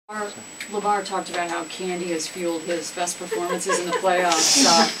Lamar talked about how candy has fueled his best performances in the playoffs.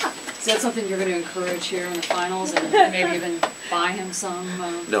 Is that something you're going to encourage here in the finals, and maybe even buy him some?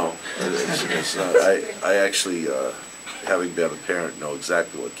 No, it's not. I actually, having been a parent, know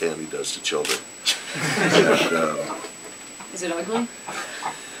exactly what candy does to children. And, is it ugly?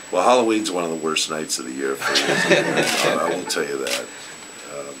 well, Halloween's one of the worst nights of the year for you. I will tell you that.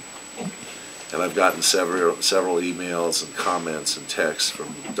 And I've gotten several emails and comments and texts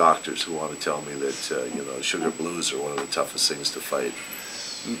from doctors who want to tell me that you know, sugar blues are one of the toughest things to fight,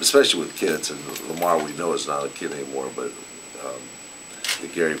 especially with kids. And Lamar, we know, is not a kid anymore, but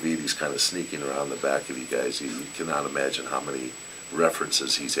Gary Vidi's kind of sneaking around the back of you guys. You cannot imagine how many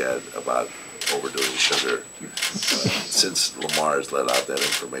references he's had about overdoing sugar since Lamar has let out that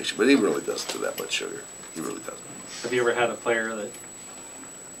information. But he really doesn't do that much sugar. He really doesn't. Have you ever had a player that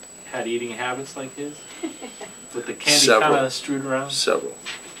had eating habits like his, with the candy kind of strewed around? Several.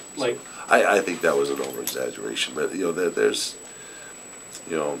 Like, I think that was an over-exaggeration, but you know, there's,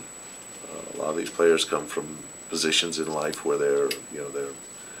 you know, a lot of these players come from positions in life where their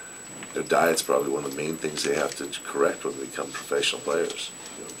diet's probably one of the main things they have to correct when they become professional players.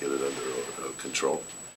 You know, get it under control.